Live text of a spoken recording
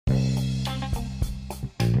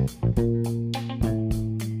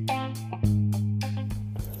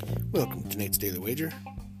Welcome to Nate's Daily Wager.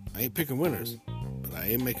 I ain't picking winners, but I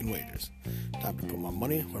am making wagers. Time to put my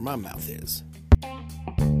money where my mouth is.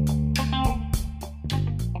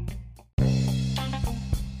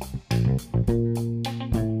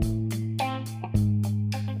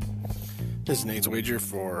 This is Nate's Wager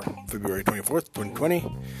for February 24th,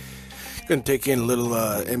 2020. Going to take in a little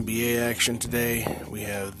NBA action today. We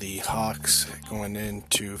have the Hawks going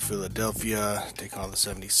into Philadelphia, take on the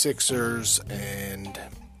 76ers, and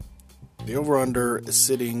the over-under is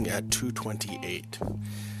sitting at 228.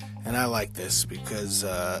 And I like this because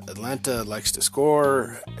Atlanta likes to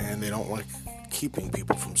score, and they don't like keeping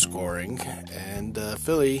people from scoring. And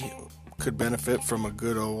Philly could benefit from a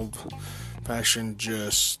good old-fashioned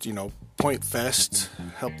point fest,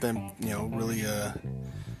 help them, really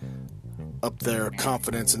up their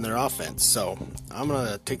confidence in their offense. So I'm going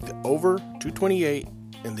to take the over 228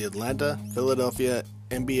 in the Atlanta-Philadelphia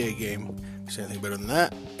NBA game. Say anything better than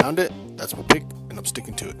that? Found it. That's my pick, and I'm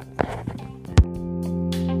sticking to it.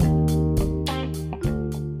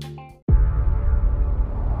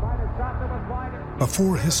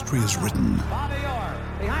 Before history is written,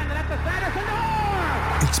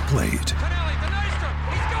 it's played.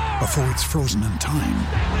 Before it's frozen in time,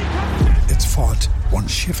 it's fought one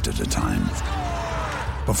shift at a time.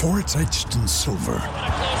 Before it's etched in silver,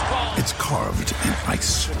 it's carved in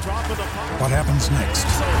ice. What happens next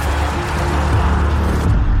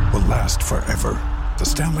will last forever. The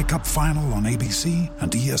Stanley Cup Final on ABC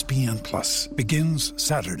and ESPN Plus begins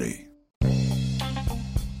Saturday.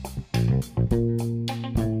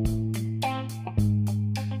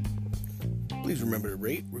 Please remember to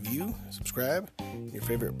rate, review, subscribe in your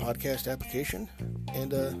favorite podcast application.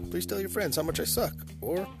 And please tell your friends how much I suck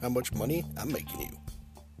or how much money I'm making you.